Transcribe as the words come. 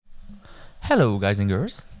Hello, guys and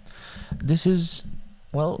girls. This is,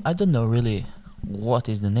 I don't know really what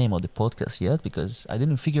is the name of the podcast yet because I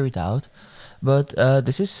didn't figure it out. But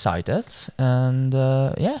this is Cited, and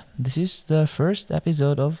this is the first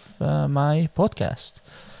episode of my podcast.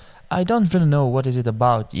 I don't really know what is it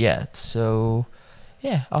about yet, so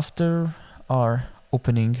after our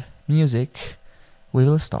opening music, we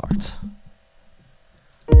will start.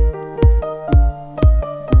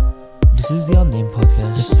 This is the Unnamed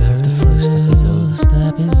Podcast of the first episode.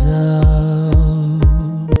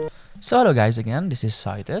 So hello guys again, this is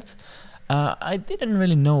Cited. I didn't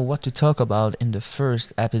really know what to talk about in the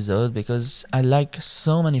first episode because I like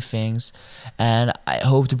so many things and I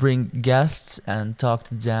hope to bring guests and talk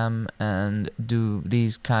to them and do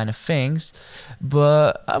these kind of things.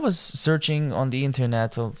 But I was searching on the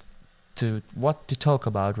internet to what to talk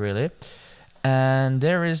about really. And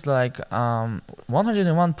there is 101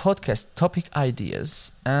 podcast topic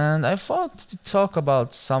ideas, and I thought to talk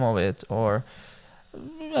about some of it, or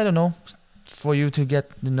I don't know, for you to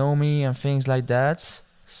get to know me and things like that.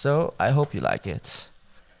 So I hope you like it.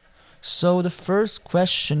 So the first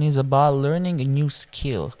question is about learning a new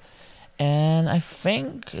skill. And I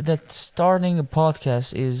think that starting a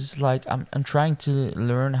podcast is like I'm trying to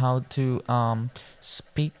learn how to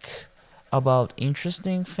speak about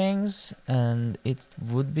interesting things, and it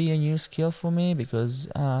would be a new skill for me because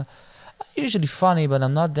I'm usually funny, but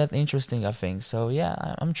I'm not that interesting, I think. So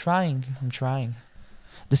I'm trying.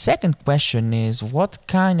 The second question is, what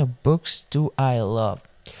kind of books do I love?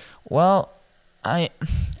 Well, I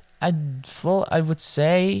would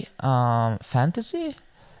say fantasy,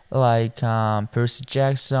 like Percy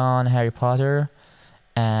Jackson, Harry Potter,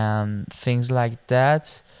 and things like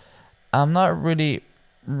that. I'm not really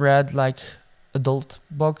read like adult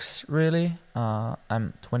books really.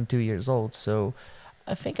 I'm 22 years old, so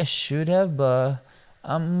I think I should have, but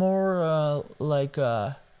I'm more I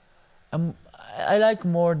like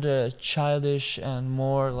more the childish and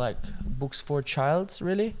more like books for childs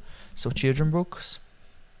really, so children books.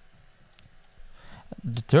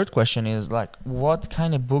 The third question is like, what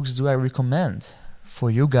kind of books do I recommend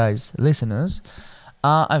for you guys listeners?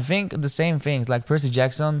 I think the same things, like Percy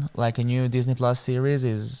Jackson, like a new Disney Plus series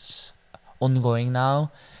is ongoing now,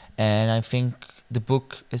 and I think the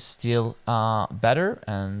book is still better,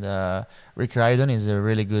 and Rick Riordan is a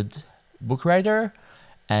really good book writer,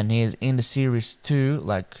 and he's in the series too,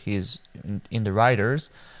 like he's in the writers,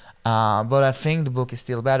 but I think the book is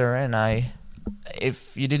still better, and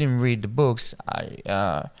if you didn't read the books,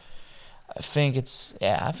 I think it's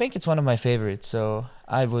one of my favorites, so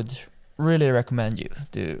I would really recommend you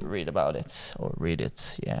to read about it or read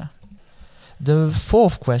it. The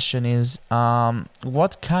fourth question is,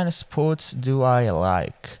 what kind of sports do I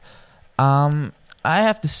like? I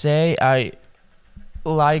have to say I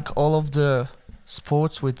like all of the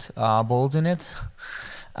sports with balls in it.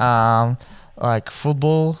 Like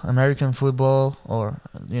football, American football, or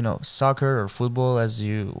soccer or football as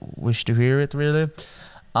you wish to hear it really.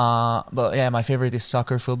 But my favorite is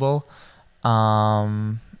soccer, football.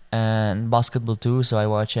 And basketball too, so I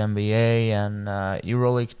watch NBA and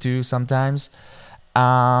EuroLeague too sometimes.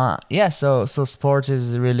 So sports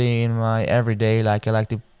is really in my everyday. Like I like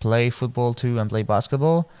to play football too and play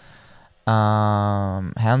basketball,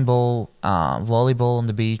 handball, volleyball on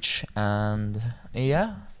the beach, and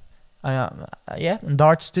and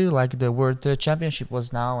darts too. Like the World Championship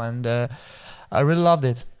was now, and I really loved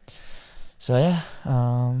it. So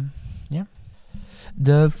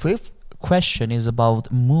The fifth question is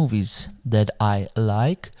about movies that I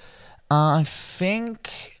like. I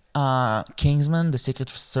think Kingsman: The Secret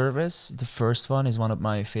Service, the first one, is one of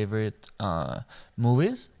my favorite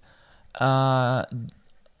movies.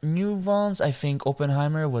 New ones, I think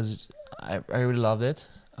Oppenheimer was. I really loved it.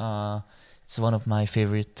 It's one of my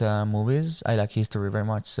favorite movies. I like history very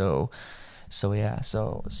much, so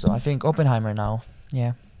I think Oppenheimer now.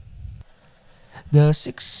 The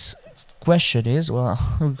sixth question is,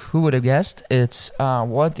 who would have guessed? It's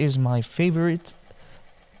what is my favorite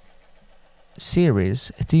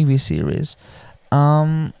TV series?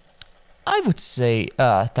 I would say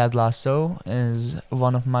Ted Lasso is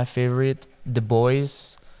one of my favorite. The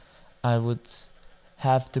Boys, I would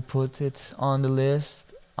have to put it on the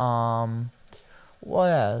list. What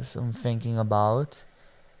else I'm thinking about?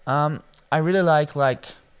 I really like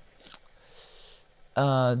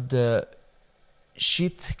the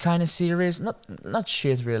shit kind of series. Not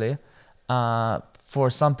shit really. For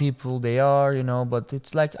some people they are, but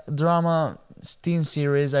it's like drama teen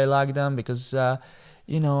series. I like them because I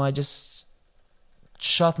just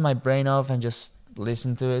shut my brain off and just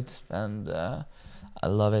listen to it, and I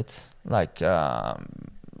love it. Like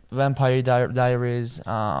Diaries,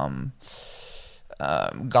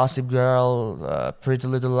 Gossip Girl, Pretty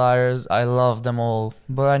Little Liars. I love them all,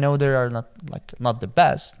 but I know they are not the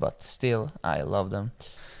best, but still I love them.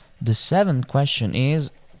 The seventh question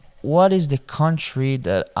is, what is the country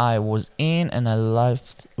that I was in and I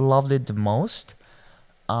loved it the most?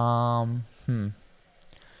 Um, hmm.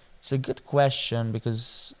 It's a good question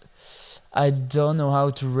because I don't know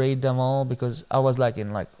how to rate them all because I was like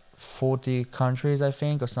in like 40 countries, I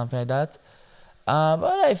think, or something like that.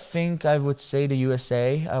 But I think I would say the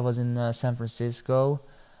USA. I was in San Francisco,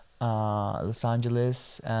 Los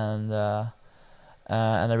Angeles, and I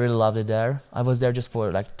really loved it there. I was there just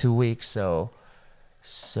for like 2 weeks, so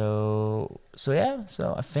yeah.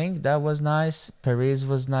 So I think that was nice. Paris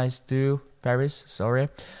was nice too. Paris, sorry.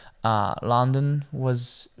 London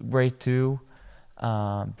was great too.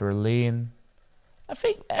 Berlin. I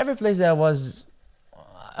think every place that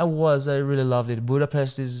I really loved it.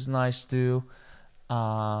 Budapest is nice too.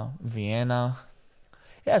 Vienna.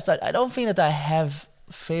 Yes, I don't think that I have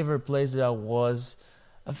favorite place that I was.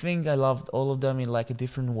 I think I loved all of them in like a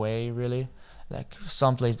different way, really. Like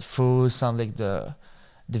some place the food, some like the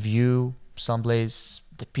view, some place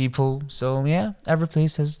the people. So yeah, every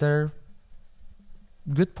place has their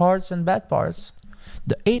good parts and bad parts.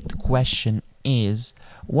 The eighth question is,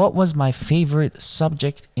 what was my favorite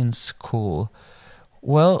subject in school?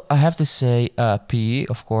 Well, I have to say, PE,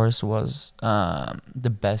 of course, was the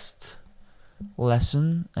best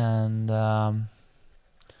lesson, and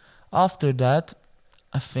after that,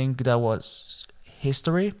 I think that was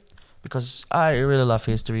history, because I really love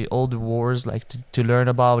history, all the wars, like to learn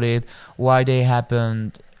about it, why they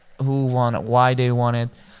happened, who won, why they won it,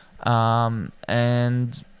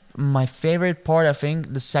 and my favorite part, I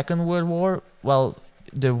think, the Second World War. Well,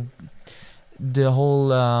 the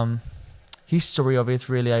whole history of it,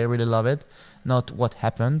 really, I really love it. Not what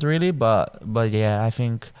happened really, but yeah, I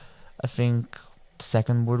think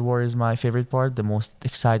Second World War is my favorite part, the most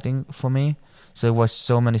exciting for me. So it was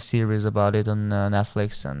so many series about it on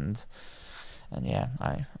Netflix, and yeah,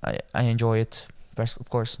 I enjoy it. Of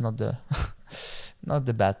course, not the not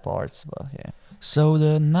the bad parts, but yeah. So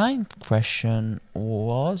the ninth question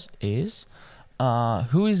is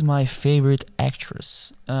who is my favorite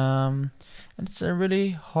actress? And it's a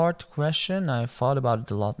really hard question. I thought about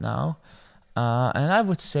it a lot now, and I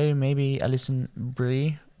would say maybe Alison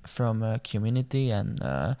Brie from Community, and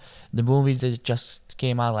the movie that just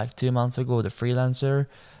came out like 2 months ago, The Freelancer.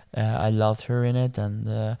 I loved her in it,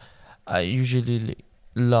 and I usually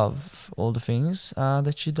love all the things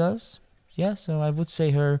that she does. Yeah, so I would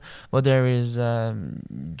say her. But there is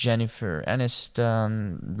Jennifer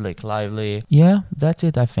Aniston, Blake Lively. Yeah, that's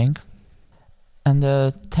it, I think. And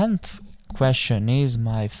the 10th question is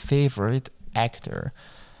my favorite actor.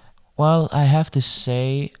 Well, I have to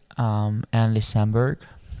say Andy Samberg,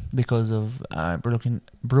 because of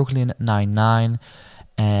Brooklyn Nine-Nine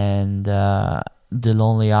and The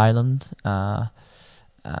Lonely Island. Yeah,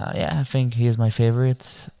 I think he is my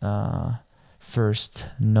favorite. First,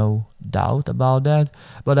 no doubt about that.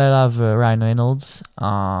 But I love Ryan Reynolds.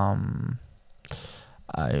 I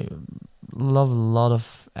love a lot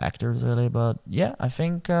of actors really, but yeah, I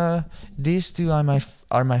think these two are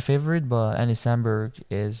my favorite. But Andy Samberg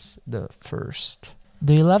is the first.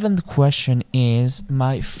 The 11th question is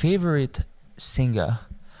my favorite singer,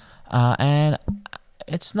 and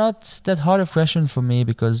it's not that hard a question for me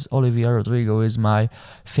because Olivia Rodrigo is my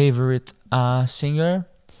favorite singer.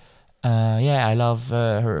 Yeah, I love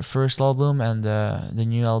her first album and the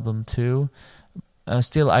new album too.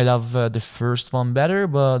 Still, I love the first one better,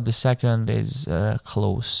 but the second is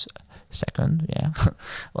close second. Yeah,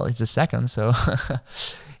 well, it's the second, so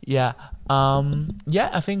yeah. Yeah,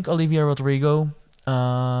 I think Olivia Rodrigo.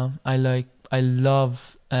 I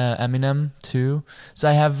love Eminem too. So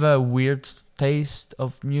I have a weird taste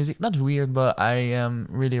of music. Not weird, but I am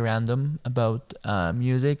really random about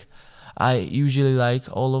music. I usually like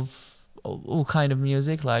all kind of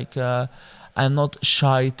music. Like I'm not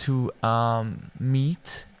shy to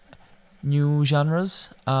meet new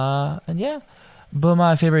genres. And yeah, but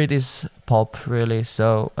my favorite is pop really.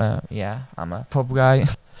 So yeah, I'm a pop guy.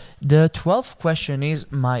 The 12th question is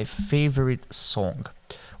my favorite song.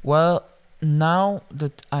 Well, now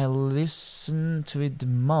that I listen to it the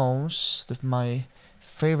most, my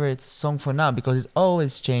favorite song for now, because it's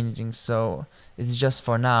always changing, so it's just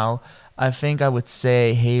for now, I think I would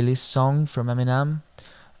say Hailey's song from Eminem.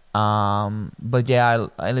 But yeah,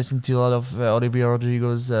 I listen to a lot of Olivia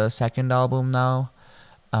Rodrigo's second album now,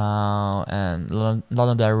 and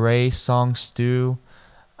Lana Del Rey songs too.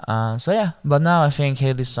 So yeah, but now I think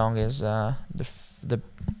Hailey's song is the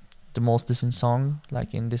the most listened song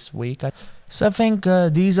like in this week. So I think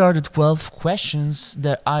these are the 12 questions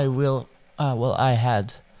that I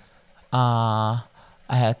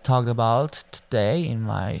had talked about today in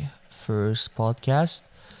my first podcast.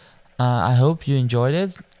 I hope you enjoyed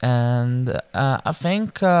it, and I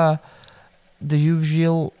think the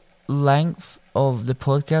usual length of the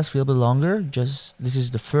podcast will be longer. Just this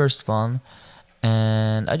is the first one,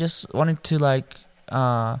 and I just wanted to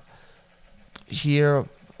hear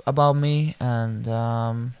about me, and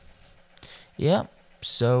yeah.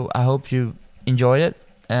 So I hope you enjoyed it,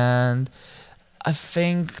 and I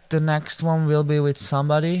think the next one will be with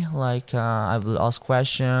somebody. I will ask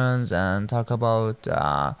questions and talk about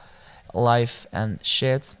life and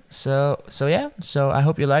shit. So yeah. So I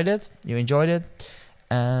hope you liked it, you enjoyed it,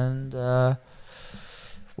 and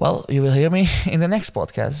well, you will hear me in the next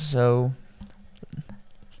podcast. So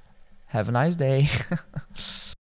have a nice day.